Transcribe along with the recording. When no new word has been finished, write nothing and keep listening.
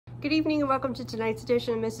Good evening and welcome to tonight's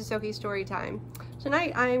edition of Mrs. Sophie's Story Time.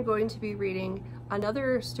 Tonight I am going to be reading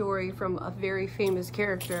another story from a very famous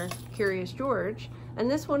character, Curious George, and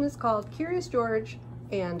this one is called Curious George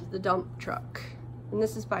and the Dump Truck. And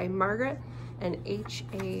this is by Margret and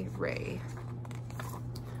H.A. Ray.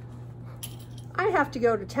 "I have to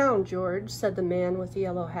go to town, George," said the man with the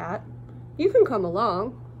yellow hat. "You can come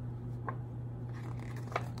along."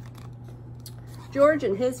 George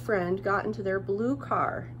and his friend got into their blue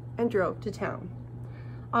car and drove to town.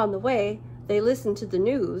 On the way, they listened to the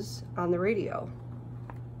news on the radio.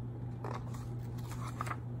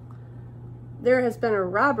 "There has been a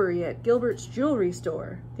robbery at Gilbert's jewelry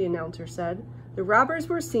store," the announcer said. "The robbers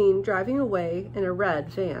were seen driving away in a red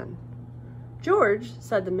van." "George,"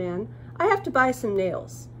 said the man, "I have to buy some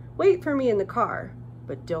nails. Wait for me in the car,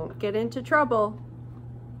 but don't get into trouble."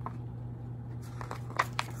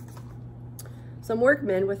 Some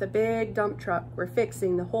workmen with a big dump truck were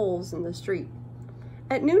fixing the holes in the street.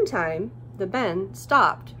 At noontime, the men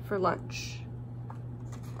stopped for lunch.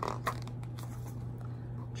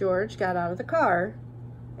 George got out of the car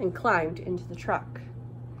and climbed into the truck.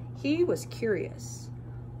 He was curious.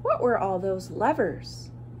 What were all those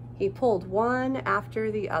levers? He pulled one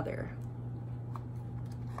after the other.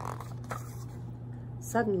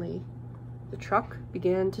 Suddenly, the truck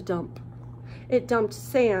began to dump. It dumped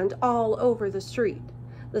sand all over the street.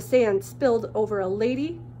 The sand spilled over a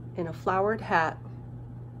lady in a flowered hat.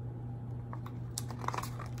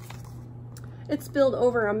 It spilled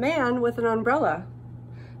over a man with an umbrella.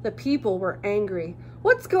 The people were angry.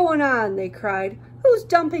 "What's going on?" they cried. "Who's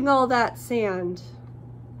dumping all that sand?"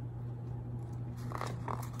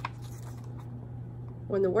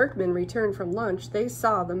 When the workmen returned from lunch, they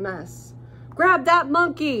saw the mess. "Grab that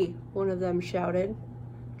monkey!" one of them shouted.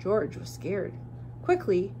 George was scared.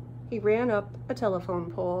 Quickly, he ran up a telephone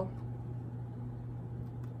pole.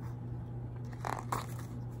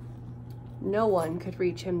 No one could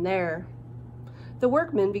reach him there. The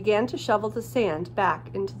workmen began to shovel the sand back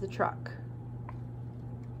into the truck.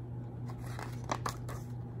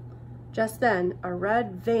 Just then, a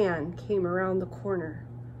red van came around the corner.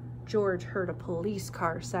 George heard a police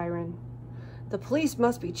car siren. The police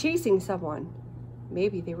must be chasing someone.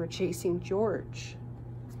 Maybe they were chasing George.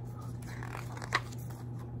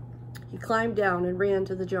 He climbed down and ran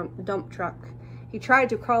to the dump truck. He tried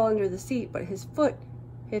to crawl under the seat, but his foot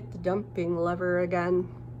hit the dumping lever again.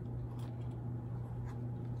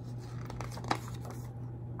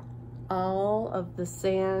 All of the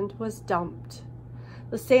sand was dumped.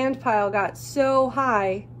 The sand pile got so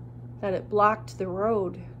high that it blocked the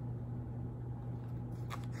road.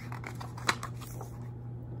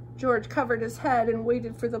 George covered his head and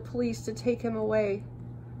waited for the police to take him away.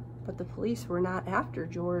 But the police were not after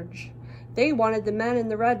George. They wanted the men in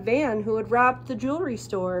the red van who had robbed the jewelry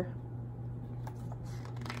store.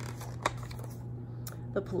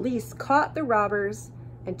 The police caught the robbers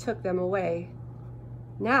and took them away.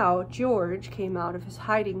 Now George came out of his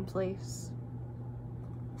hiding place.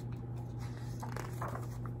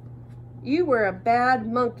 "You were a bad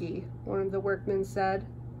monkey," one of the workmen said.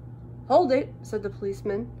 "Hold it," said the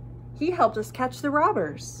policeman. "He helped us catch the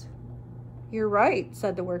robbers." "You're right,"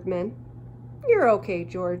 said the workman. "You're okay,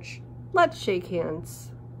 George. Let's shake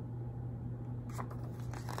hands."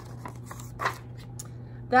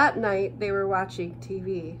 That night they were watching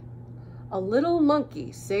TV. A little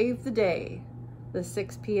monkey saved the day. The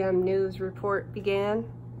 6 p.m. news report began.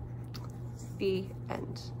 The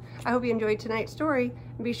end. I hope you enjoyed tonight's story,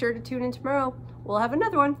 and be sure to tune in tomorrow. We'll have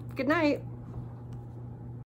another one. Good night.